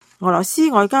俄羅斯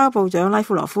外交部長拉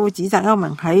夫羅夫指責歐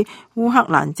盟喺烏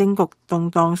克蘭政局動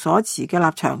盪所持嘅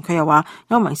立場。佢又話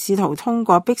歐盟試圖通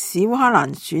過迫使烏克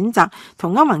蘭選擇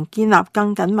同歐盟建立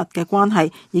更緊密嘅關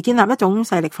係，而建立一種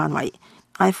勢力範圍。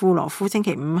拉夫羅夫星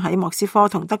期五喺莫斯科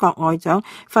同德國外長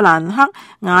弗蘭克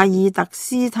瓦爾特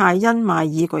斯泰因邁爾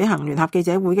舉行聯合記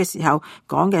者會嘅時候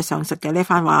講嘅上述嘅呢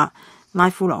番話。拉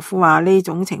夫羅夫話呢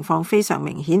種情況非常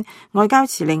明顯，外交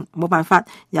辭令冇辦法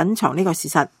隱藏呢個事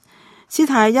實。斯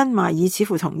泰因邁爾似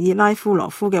乎同意拉夫羅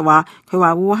夫嘅話，佢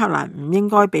話烏克蘭唔應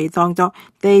該被當作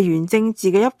地緣政治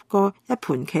嘅一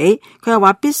盤棋，佢又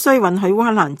話必須允許烏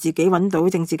克蘭自己揾到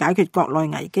政治解決國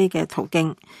內危機嘅途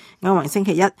徑。歐盟星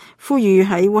期一呼籲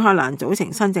喺烏克蘭組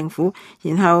成新政府，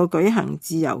然後舉行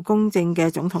自由公正嘅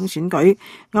總統選舉。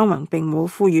歐盟並冇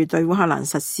呼籲對烏克蘭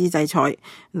實施制裁。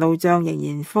路障仍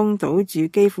然封堵住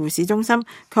基輔市中心，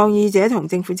抗議者同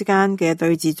政府之間嘅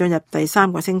對峙進入第3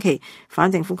個星期。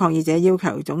反政府抗議者要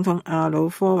求總統亞魯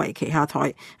科維奇下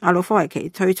台，亞魯科維奇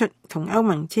退出同歐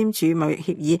盟簽署貿易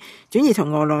協議，轉而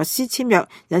同俄羅斯簽約，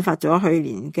引發咗去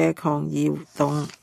年嘅抗議活動。